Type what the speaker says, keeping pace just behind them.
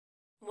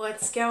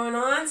What's going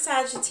on,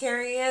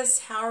 Sagittarius?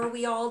 How are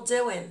we all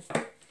doing?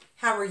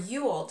 How are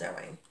you all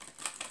doing?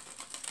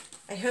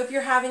 I hope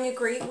you're having a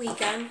great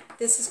weekend.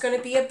 This is going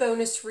to be a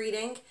bonus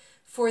reading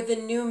for the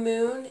new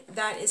moon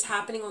that is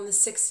happening on the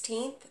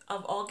 16th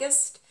of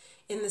August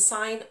in the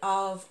sign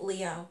of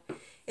Leo.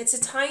 It's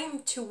a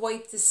time to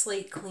wipe the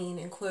slate clean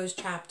and close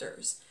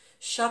chapters.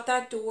 Shut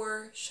that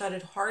door, shut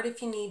it hard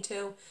if you need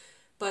to,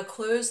 but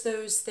close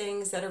those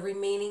things that are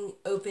remaining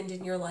opened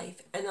in your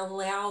life and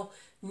allow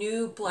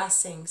new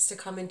blessings to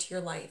come into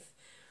your life.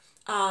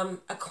 A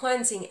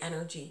cleansing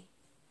energy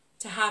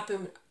to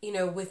happen,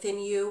 within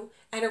you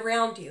and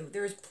around you.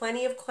 There's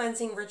plenty of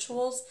cleansing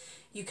rituals.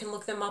 You can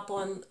look them up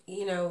on,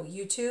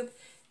 YouTube.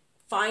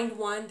 Find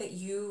one that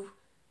you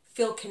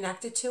feel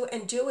connected to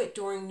and do it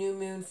during new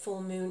moon,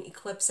 full moon,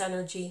 eclipse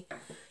energy.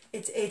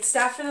 It's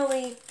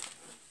definitely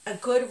a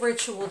good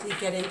ritual to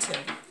get into.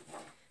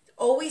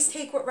 Always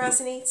take what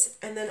resonates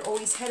and then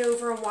always head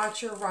over and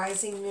watch your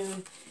rising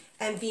moon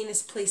and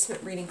Venus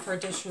placement reading for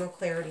additional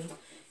clarity.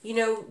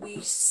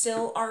 We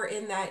still are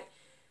in that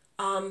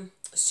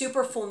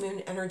super full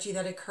moon energy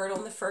that occurred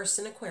on the 1st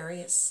in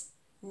Aquarius.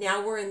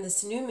 Now we're in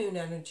this new moon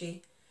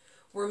energy.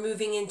 We're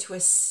moving into a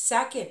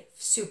second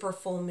super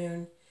full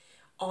moon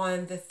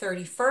on the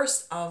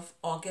 31st of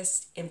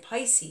August in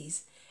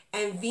Pisces,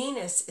 and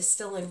Venus is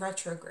still in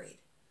retrograde.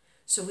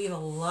 So we have a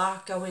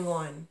lot going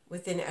on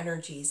within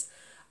energies,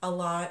 a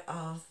lot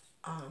of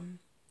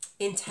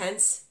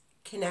intense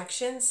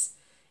connections,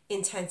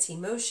 intense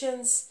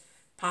emotions,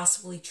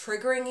 possibly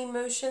triggering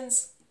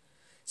emotions.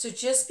 So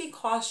just be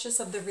cautious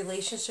of the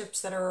relationships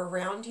that are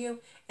around you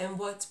and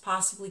what's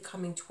possibly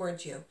coming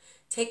towards you.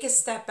 Take a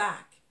step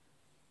back,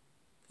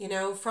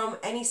 from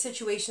any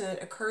situation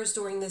that occurs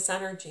during this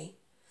energy.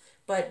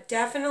 But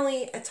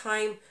definitely a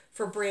time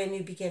for brand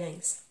new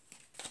beginnings.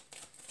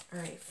 All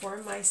right,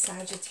 for my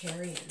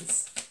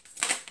Sagittarians,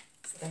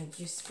 thank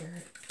you,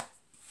 Spirit.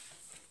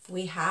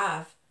 We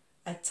have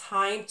a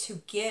time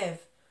to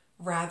give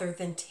rather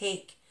than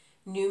take.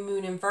 New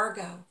moon in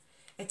Virgo.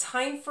 A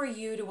time for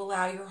you to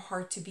allow your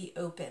heart to be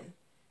open,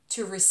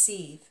 to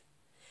receive,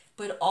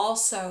 but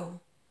also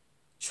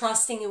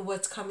trusting in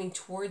what's coming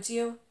towards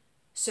you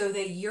so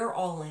that you're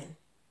all in.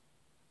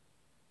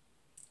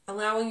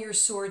 Allowing your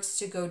swords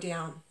to go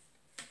down.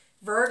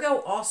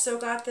 Virgo also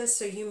got this,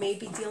 so you may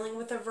be dealing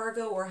with a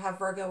Virgo or have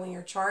Virgo in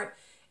your chart.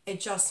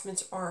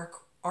 Adjustments are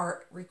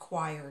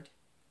required.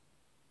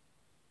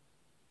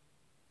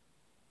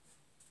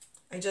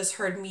 I just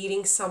heard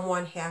meeting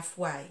someone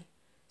halfway.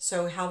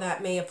 So how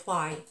that may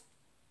apply.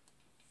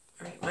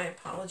 All right, my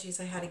apologies.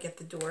 I had to get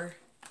the door.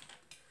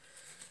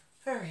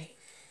 All right.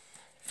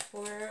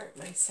 For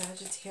my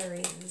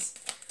Sagittarians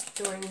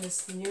during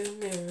this new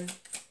moon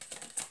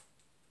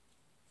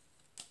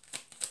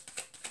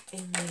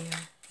in Leo.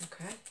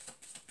 Okay.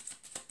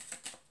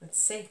 Let's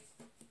see.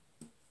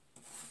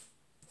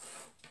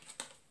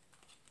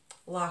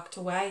 Locked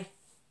away.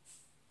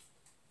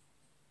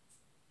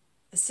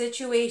 A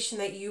situation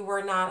that you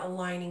were not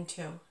aligning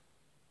to.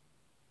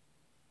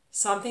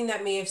 Something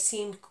that may have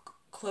seemed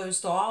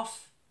closed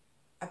off,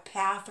 a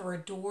path or a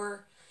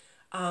door,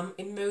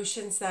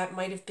 emotions that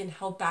might have been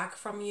held back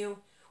from you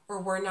or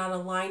were not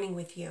aligning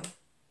with you.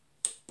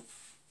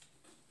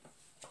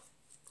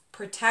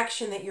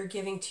 Protection that you're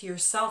giving to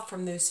yourself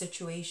from those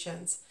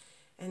situations.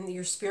 And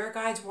your spirit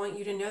guides want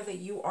you to know that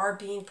you are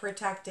being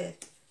protected,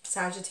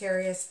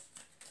 Sagittarius.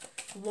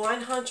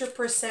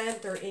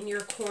 100% they're in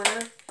your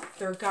corner.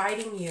 They're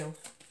guiding you.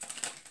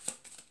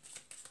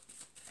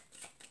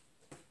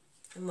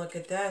 And look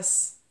at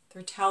this.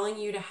 They're telling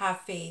you to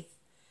have faith.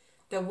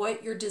 That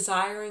what you're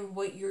desiring,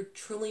 what you're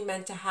truly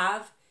meant to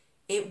have,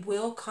 it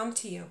will come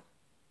to you.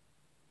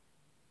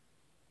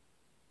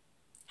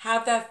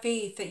 Have that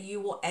faith that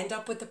you will end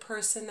up with the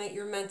person that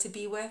you're meant to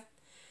be with.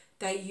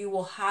 That you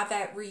will have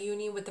that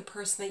reunion with the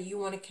person that you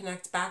want to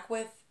connect back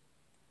with.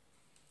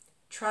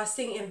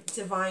 Trusting in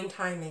divine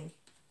timing.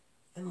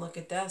 And look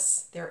at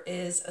this. There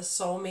is a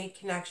soulmate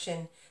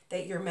connection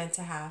that you're meant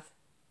to have.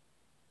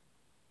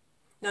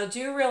 Now,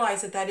 do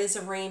realize that that is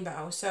a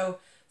rainbow. So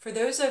for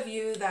those of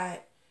you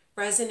that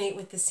resonate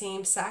with the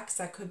same sex,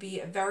 that could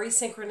be very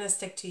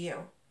synchronistic to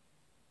you.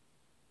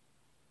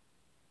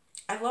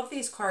 I love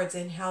these cards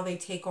and how they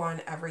take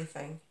on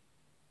everything.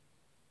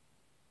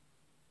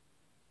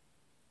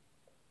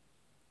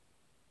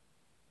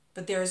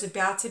 But there's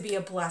about to be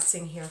a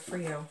blessing here for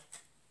you.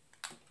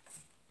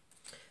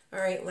 All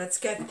right, let's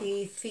get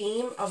the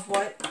theme of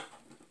what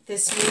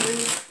this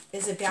moon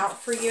is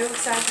about for you,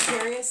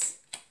 Sagittarius.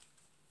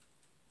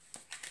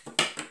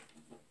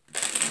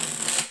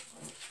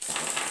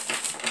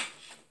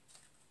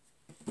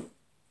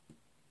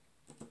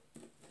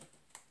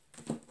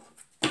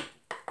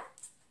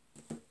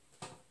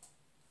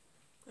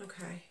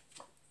 Okay.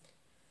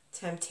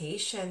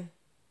 Temptation.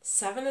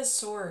 7 of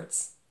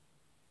Swords.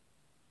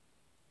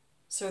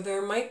 So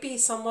there might be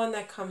someone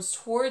that comes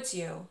towards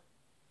you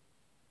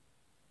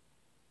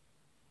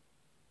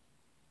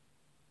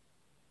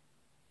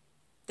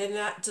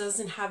that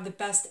doesn't have the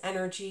best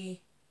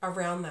energy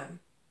around them.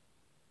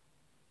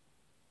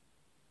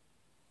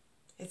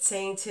 It's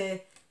saying to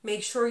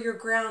make sure you're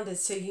grounded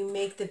so you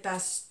make the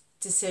best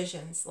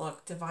decisions.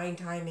 Look, divine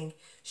timing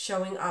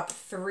showing up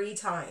 3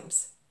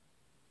 times.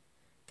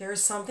 There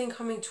is something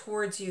coming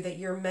towards you that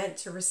you're meant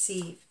to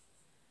receive.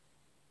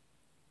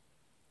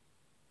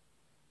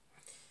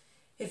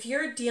 If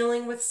you're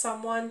dealing with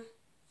someone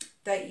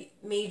that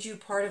made you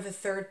part of a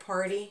third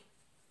party,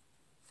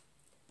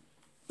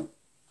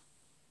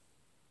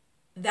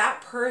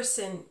 that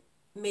person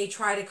may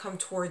try to come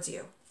towards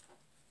you.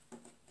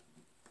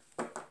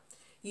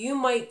 You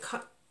might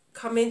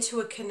come into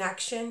a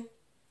connection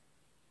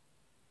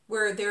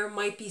where there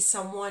might be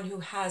someone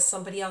who has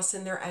somebody else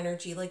in their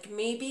energy, like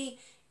maybe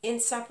in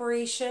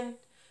separation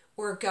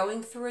or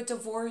going through a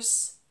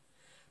divorce,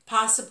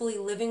 possibly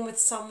living with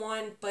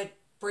someone but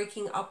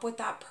breaking up with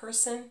that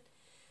person.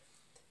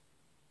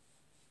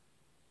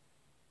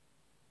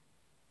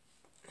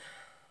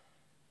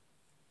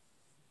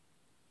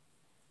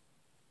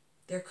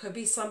 There could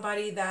be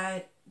somebody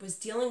that was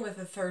dealing with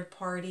a third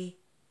party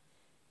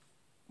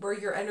where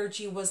your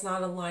energy was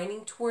not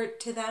aligning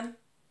to them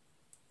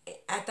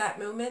at that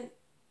moment.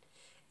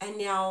 And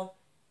now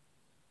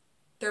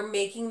they're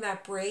making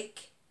that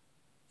break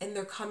and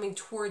they're coming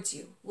towards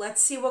you.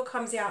 Let's see what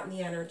comes out in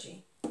the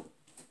energy.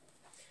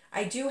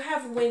 I do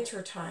have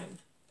winter time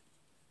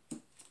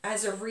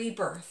as a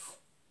rebirth.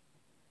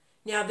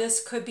 Now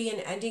this could be an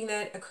ending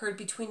that occurred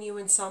between you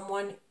and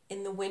someone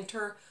in the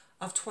winter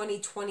of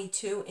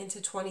 2022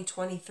 into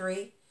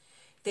 2023.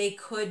 They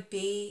could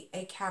be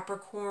a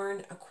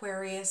Capricorn,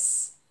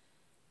 Aquarius,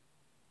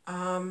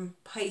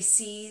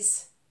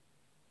 Pisces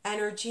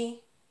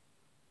energy.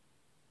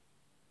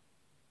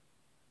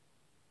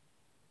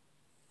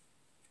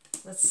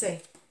 Let's see.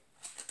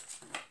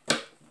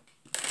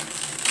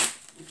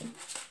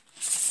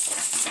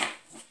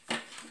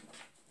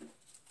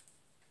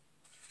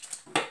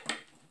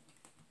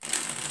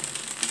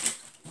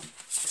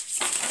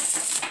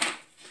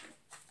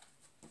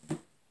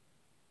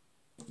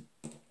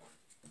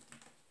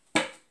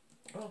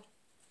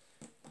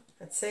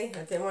 See,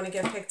 I didn't want to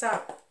get picked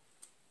up.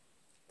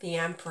 The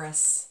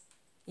Empress.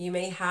 You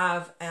may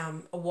have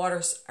a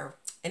water or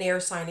an air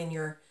sign in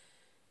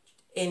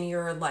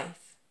your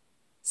life,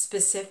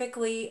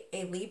 specifically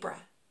a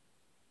Libra.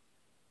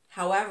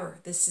 However,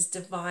 this is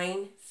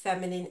divine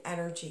feminine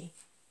energy.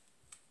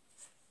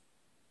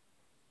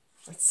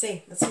 Let's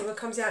see what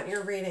comes out in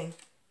your reading.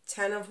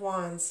 10 of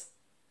Wands.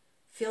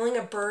 Feeling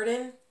a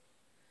burden,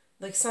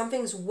 like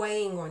something's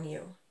weighing on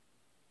you.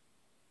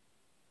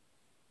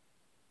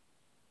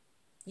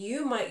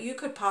 You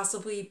could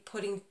possibly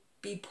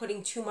be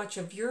putting too much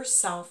of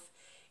yourself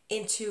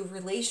into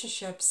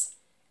relationships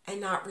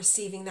and not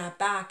receiving that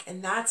back,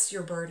 and that's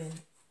your burden.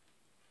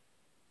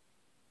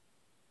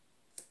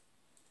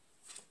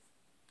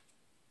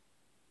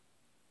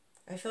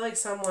 I feel like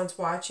someone's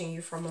watching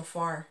you from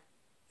afar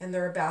and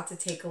they're about to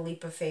take a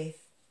leap of faith.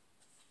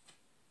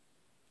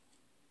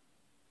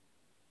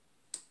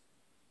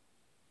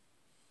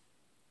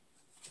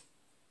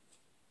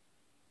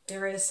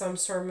 There is some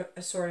sort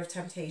of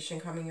temptation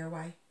coming your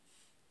way.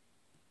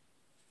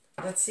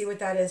 Let's see what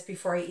that is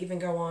before I even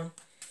go on.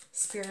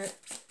 Spirit,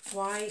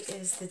 why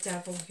is the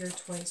Devil here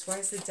twice? Why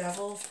is the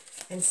Devil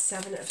and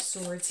 7 of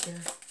Swords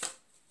here?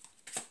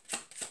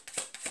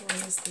 Why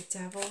is the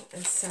Devil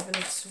and 7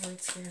 of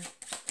Swords here?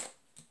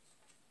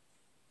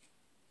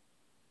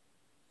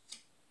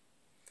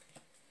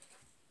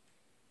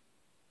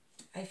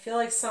 I feel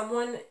like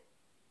someone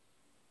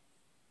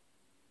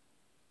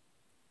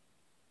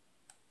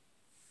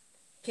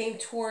came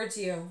towards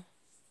you,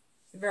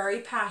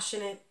 very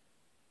passionate,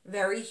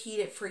 very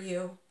heated for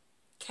you,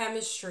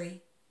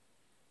 chemistry,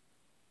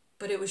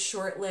 but it was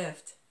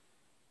short-lived.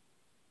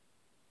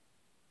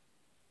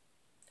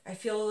 I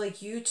feel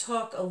like you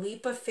took a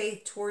leap of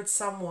faith towards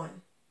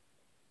someone.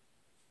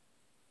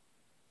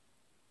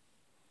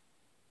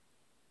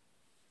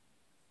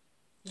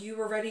 You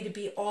were ready to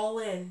be all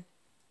in,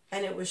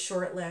 and it was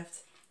short-lived.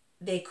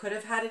 They could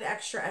have had an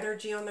extra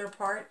energy on their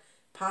part,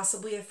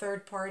 possibly a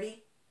third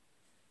party.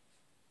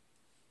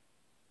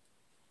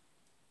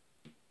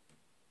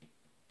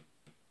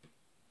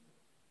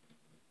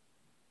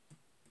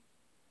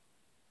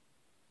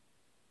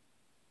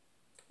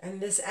 And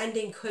this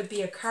ending could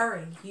be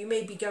occurring. You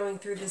may be going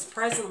through this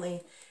presently,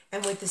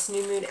 and with this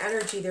new moon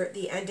energy,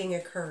 the ending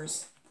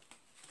occurs.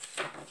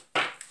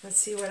 Let's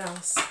see what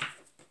else.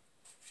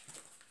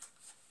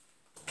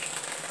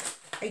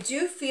 I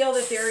do feel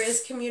that there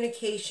is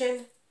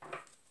communication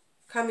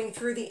coming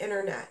through the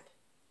internet.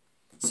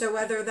 So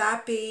whether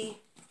that be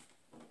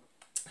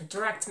a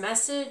direct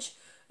message,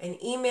 an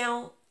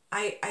email,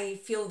 I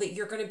feel that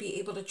you're going to be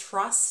able to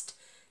trust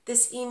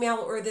this email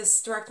or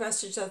this direct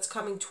message that's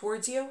coming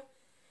towards you.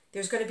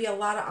 There's going to be a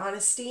lot of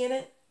honesty in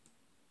it.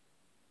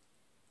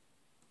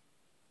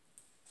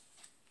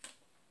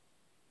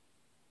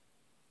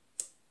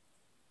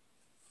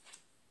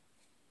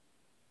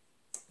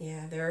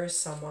 Yeah, there is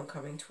someone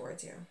coming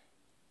towards you.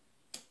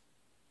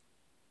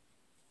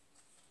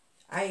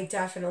 I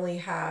definitely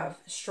have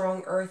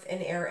strong earth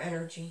and air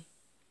energy.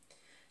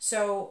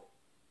 So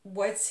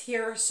what's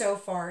here so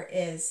far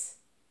is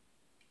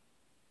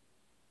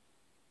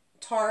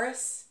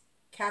Taurus,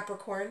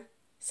 Capricorn,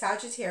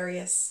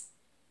 Sagittarius,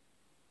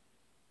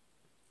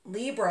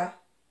 Libra,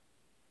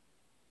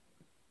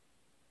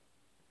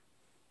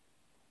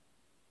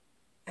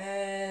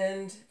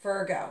 and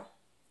Virgo.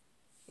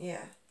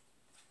 Yeah.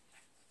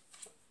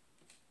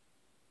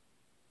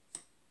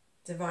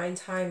 Divine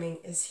timing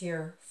is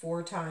here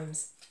 4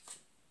 times.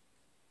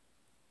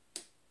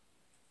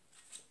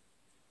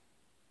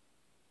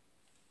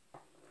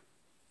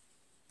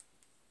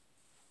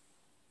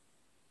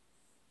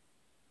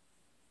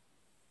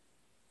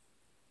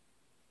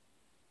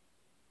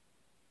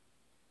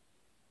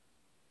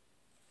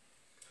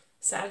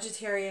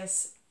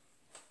 Sagittarius,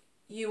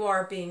 you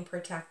are being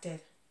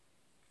protected.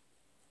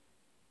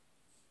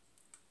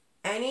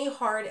 Any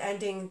hard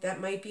ending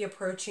that might be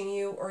approaching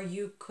you, or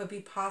you could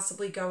be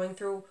possibly going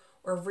through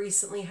or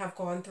recently have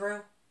gone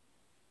through,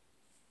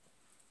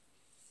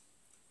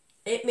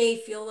 it may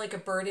feel like a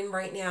burden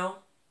right now,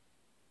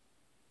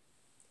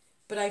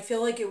 but I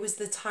feel like it was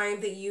the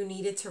time that you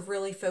needed to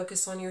really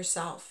focus on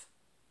yourself.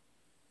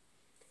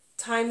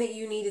 Time that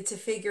you needed to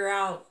figure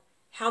out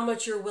how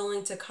much you're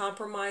willing to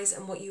compromise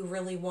and what you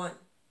really want.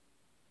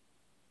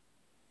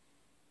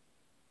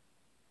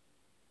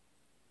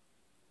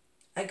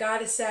 I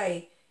gotta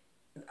say,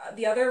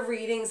 the other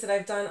readings that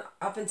I've done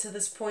up until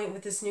this point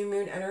with this new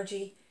moon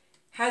energy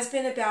has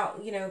been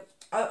about,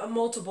 a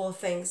multiple of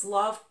things: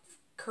 love,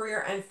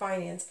 career, and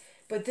finance.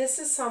 But this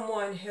is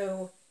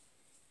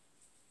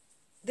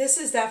this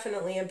is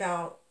definitely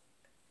about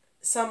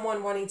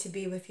someone wanting to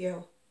be with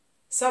you.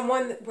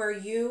 Someone where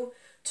you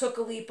took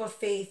a leap of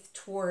faith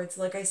towards,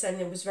 like I said,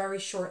 and it was very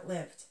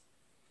short-lived.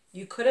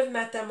 You could have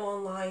met them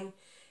online.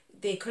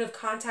 They could have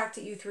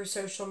contacted you through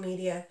social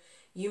media.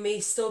 You may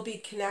still be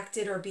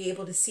connected or be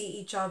able to see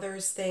each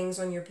other's things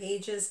on your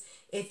pages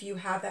if you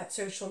have that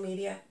social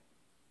media.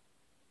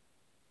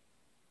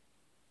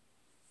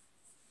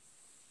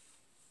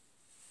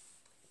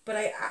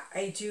 But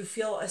I do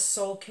feel a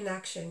soul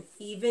connection.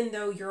 Even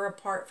though you're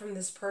apart from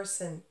this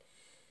person,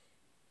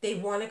 they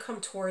want to come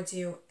towards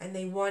you and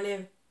they want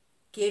to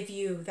give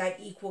you that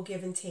equal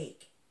give and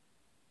take.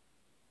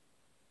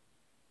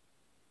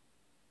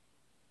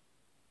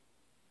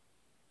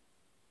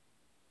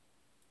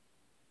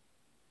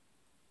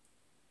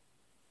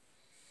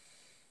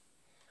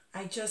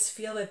 I just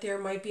feel that there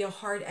might be a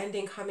hard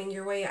ending coming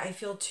your way. I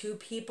feel 2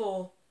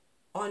 people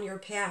on your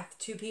path,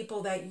 2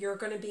 people that you're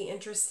going to be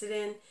interested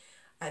in,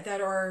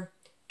 that are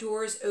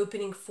doors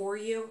opening for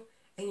you,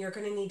 and you're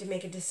going to need to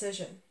make a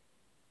decision.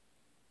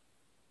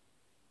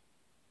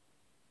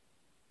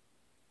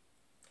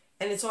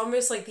 And it's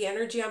almost like the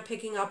energy I'm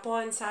picking up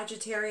on,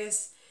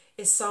 Sagittarius,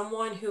 is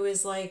someone who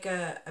is like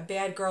a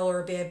bad girl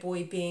or a bad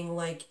boy, being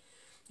like,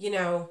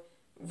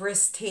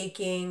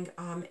 risk-taking,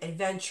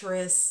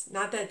 adventurous.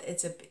 Not that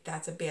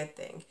that's a bad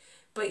thing,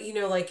 but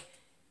like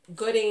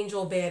good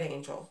angel, bad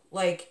angel.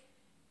 Like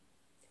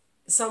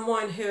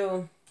someone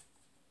who,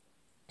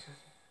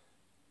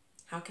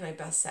 how can I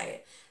best say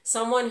it?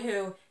 Someone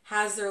who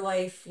has their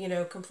life,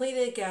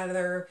 completely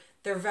together.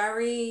 They're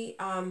very,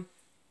 go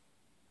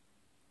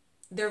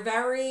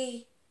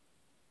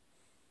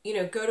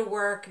to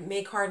work,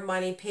 make hard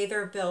money, pay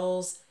their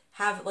bills,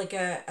 have like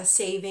a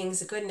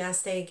savings, a good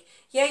nest egg.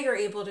 Yeah, you're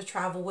able to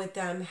travel with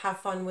them,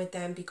 have fun with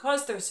them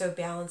because they're so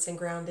balanced and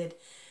grounded.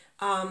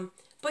 But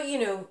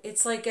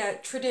it's like a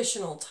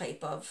traditional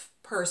type of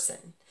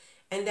person.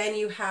 And then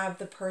you have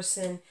the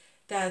person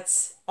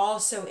that's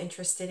also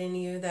interested in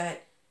you,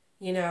 that,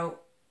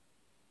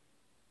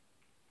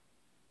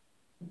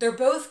 they're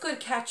both good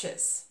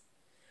catches,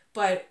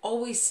 but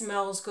always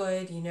smells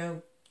good,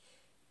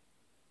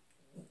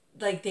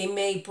 like they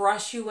may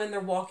brush you when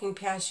they're walking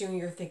past you and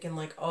you're thinking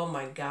like, oh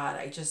my God,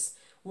 I just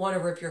want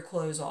to rip your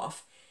clothes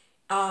off.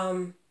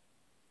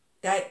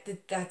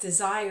 That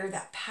desire,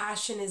 that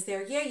passion is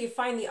there. Yeah, you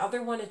find the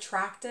other one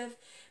attractive,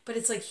 but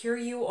it's like here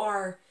you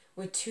are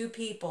with 2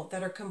 people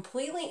that are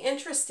completely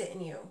interested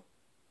in you.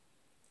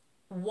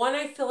 One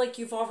I feel like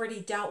you've already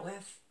dealt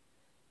with.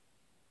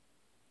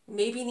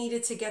 Maybe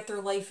needed to get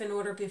their life in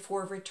order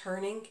before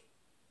returning.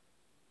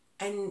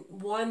 And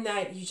one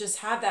that you just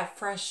have that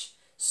fresh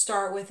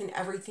start with and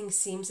everything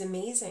seems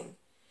amazing.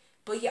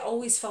 But you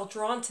always felt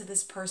drawn to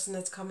this person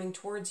that's coming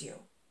towards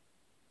you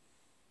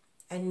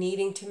and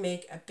needing to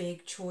make a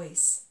big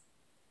choice.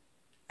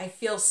 I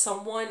feel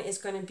someone is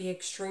going to be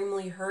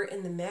extremely hurt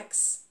in the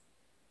mix,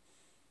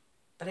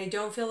 but I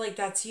don't feel like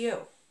that's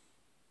you.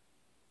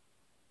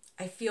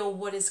 I feel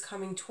what is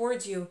coming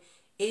towards you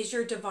is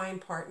your divine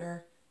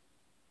partner.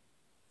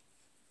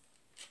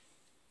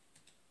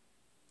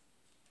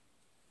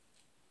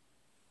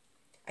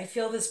 I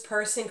feel this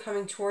person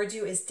coming towards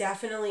you is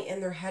definitely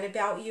in their head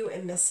about you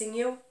and missing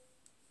you.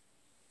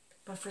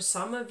 But for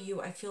some of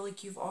you, I feel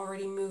like you've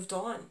already moved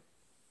on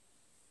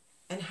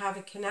and have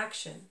a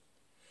connection.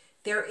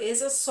 There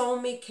is a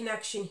soulmate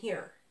connection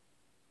here.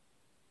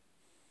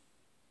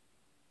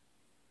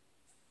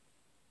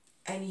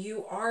 And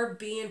you are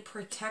being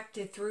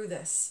protected through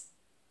this.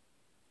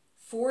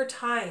 4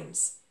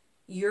 times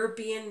You're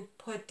being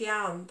put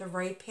down the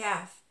right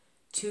path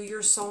to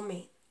your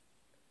soulmate.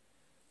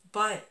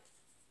 But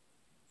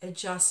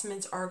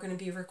adjustments are going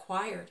to be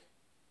required.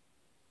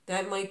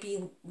 That might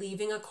be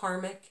leaving a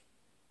karmic.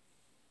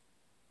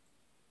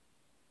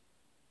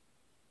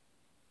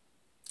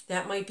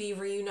 That might be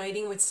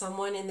reuniting with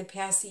someone in the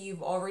past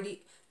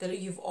that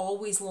you've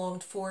always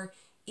longed for,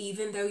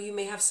 even though you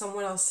may have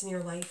someone else in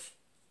your life.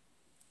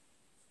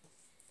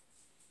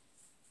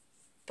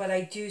 But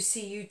I do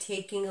see you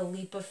taking a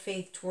leap of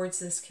faith towards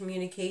this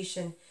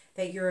communication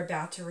that you're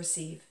about to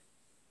receive.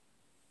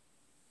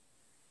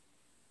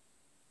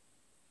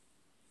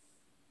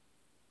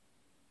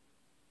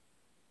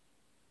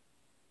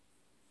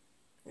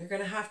 You're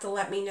going to have to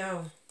let me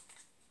know.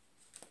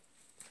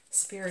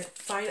 Spirit,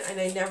 and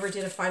I never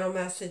did a final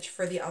message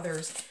for the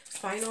others.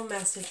 Final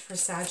message for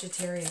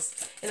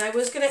Sagittarius. And I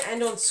was going to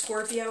end on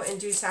Scorpio and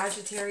do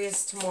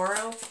Sagittarius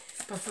tomorrow,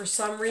 but for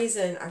some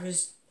reason I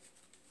was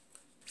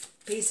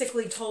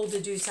basically told to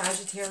do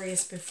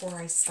Sagittarius before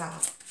I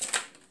stop.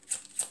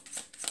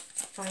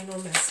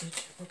 Final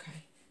message.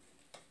 Okay.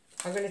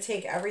 I'm going to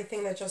take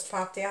everything that just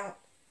popped out,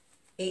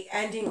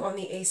 ending on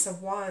the Ace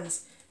of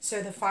Wands.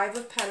 So the Five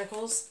of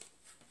Pentacles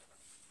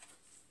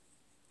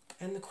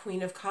and the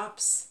Queen of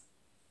Cups.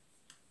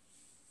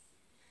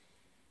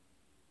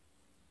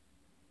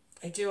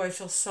 I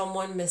feel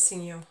someone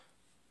missing you.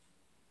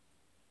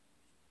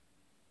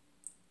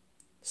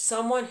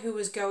 Someone who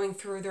is going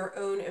through their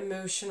own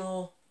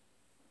emotional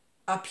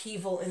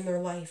upheaval in their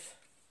life.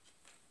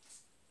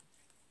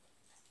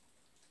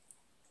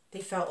 They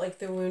felt like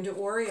the wounded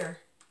warrior.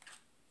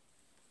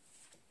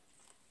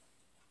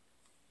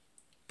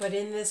 But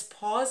in this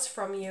pause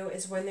from you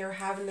is when they're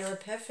having their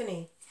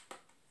epiphany.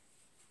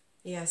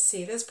 Yeah,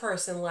 see, this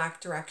person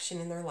lacked direction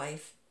in their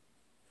life.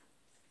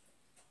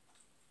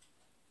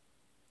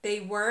 They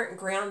weren't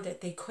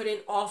grounded. They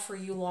couldn't offer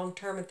you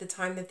long-term at the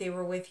time that they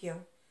were with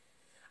you.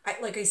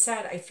 Like I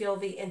said, I feel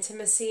the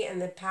intimacy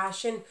and the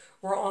passion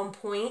were on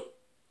point,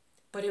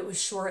 but it was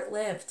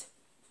short-lived.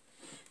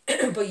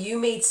 But you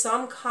made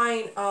some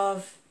kind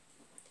of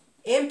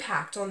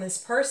impact on this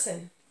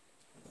person,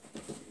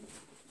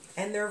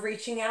 and they're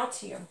reaching out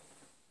to you.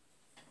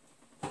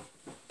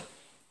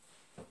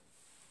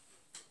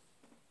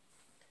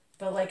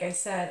 But like I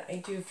said, I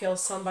do feel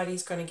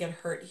somebody's going to get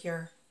hurt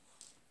here.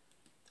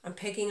 I'm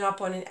picking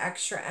up on an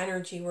extra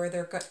energy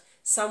where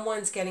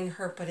someone's getting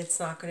hurt, but it's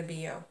not going to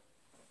be you.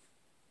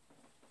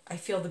 I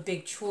feel the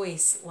big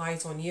choice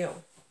lies on you.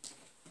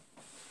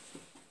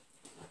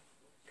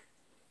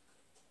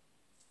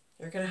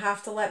 You're going to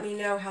have to let me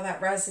know how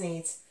that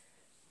resonates.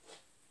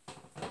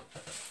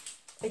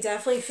 I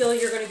definitely feel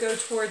you're going to go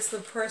towards the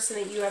person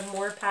that you have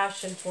more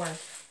passion for.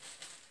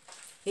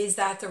 Is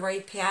that the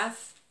right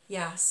path?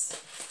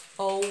 Yes.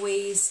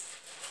 Always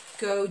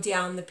go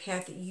down the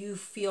path that you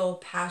feel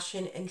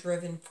passion and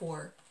driven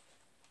for.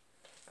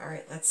 All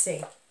right, let's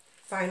see.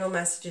 Final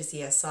messages.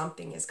 Yes,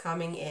 something is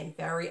coming in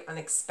very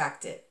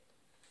unexpected.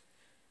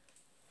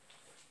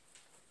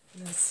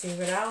 Let's see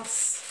what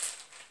else.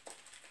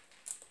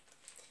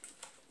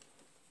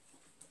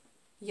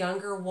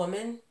 Younger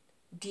woman.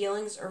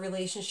 Dealings or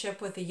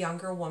relationship with a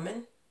younger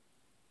woman.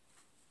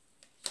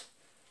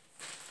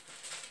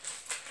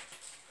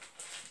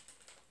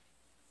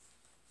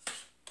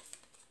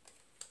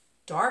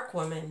 Dark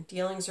woman.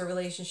 Dealings or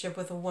relationship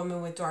with a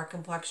woman with dark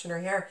complexion or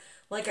hair.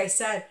 Like I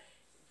said,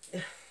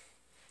 I'm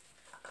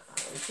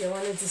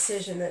feeling a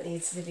decision that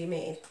needs to be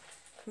made.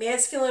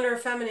 Masculine or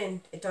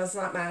feminine, it does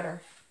not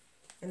matter.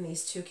 And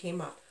these two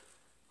came up.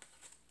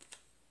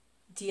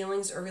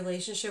 Dealings or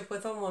relationship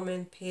with a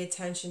woman, pay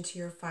attention to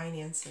your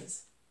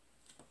finances.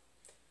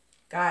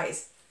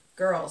 Guys,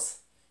 girls,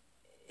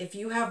 if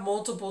you have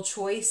multiple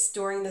choice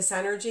during this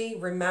energy,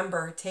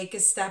 remember, take a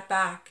step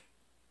back.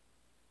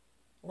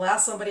 Allow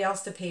somebody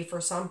else to pay for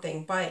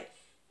something, but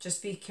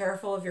just be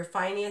careful of your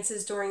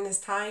finances during this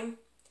time.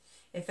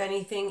 If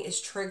anything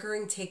is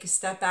triggering, take a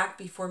step back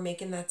before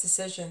making that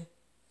decision.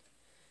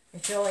 I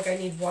feel like I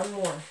need one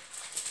more.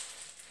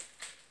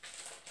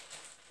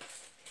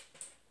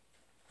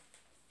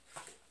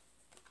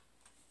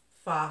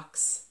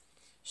 Fox.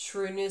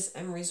 Shrewdness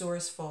and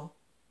resourceful,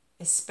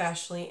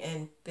 especially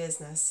in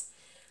business.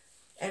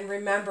 And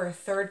remember,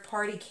 third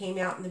party came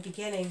out in the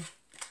beginning.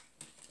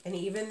 And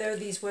even though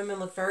these women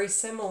look very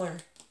similar,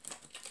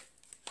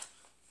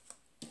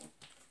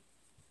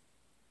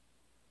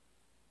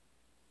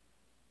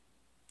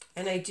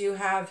 and I do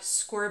have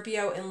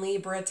Scorpio and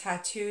Libra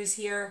tattoos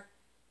here,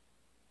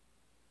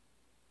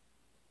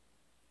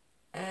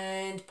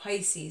 and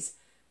Pisces.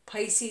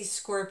 Pisces,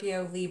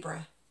 Scorpio,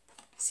 Libra.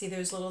 See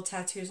those little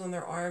tattoos on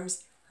their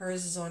arms?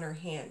 Hers is on her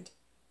hand,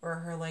 or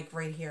her like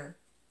right here.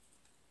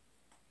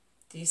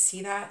 Do you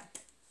see that?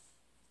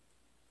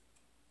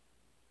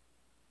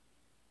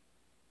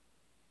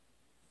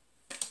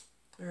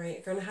 All right,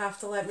 you're going to have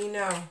to let me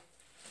know.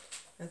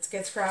 Let's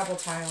get Scrabble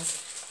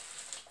tiles.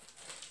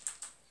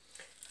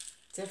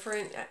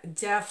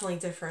 Definitely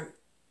different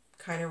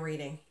kind of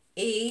reading.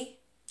 E,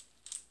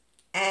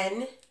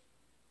 N,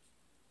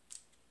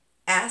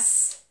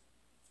 S,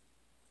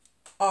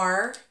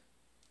 R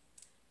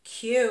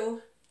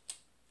Q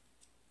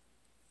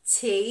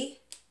T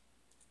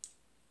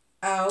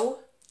O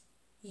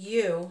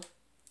U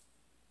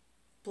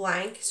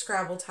blank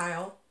Scrabble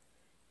tile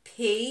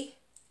P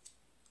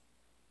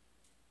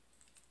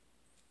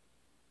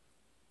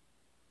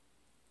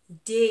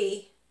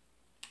D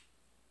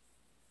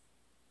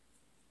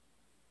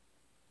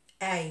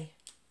A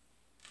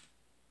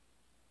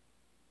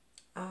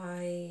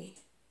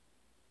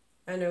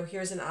I know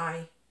here's an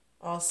I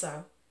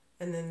also,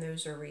 and then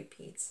those are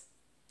repeats.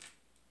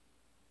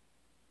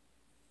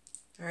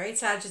 All right,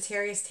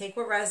 Sagittarius, take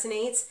what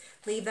resonates.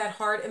 Leave that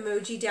heart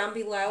emoji down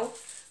below,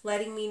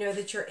 letting me know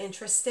that you're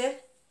interested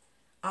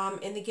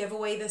in the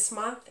giveaway this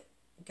month.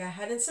 Go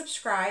ahead and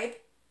subscribe.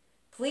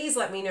 Please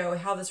let me know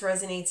how this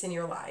resonates in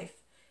your life.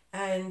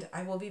 And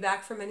I will be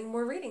back for many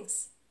more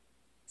readings.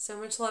 So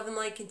much love and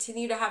light.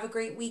 Continue to have a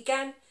great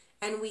weekend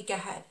and week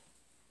ahead.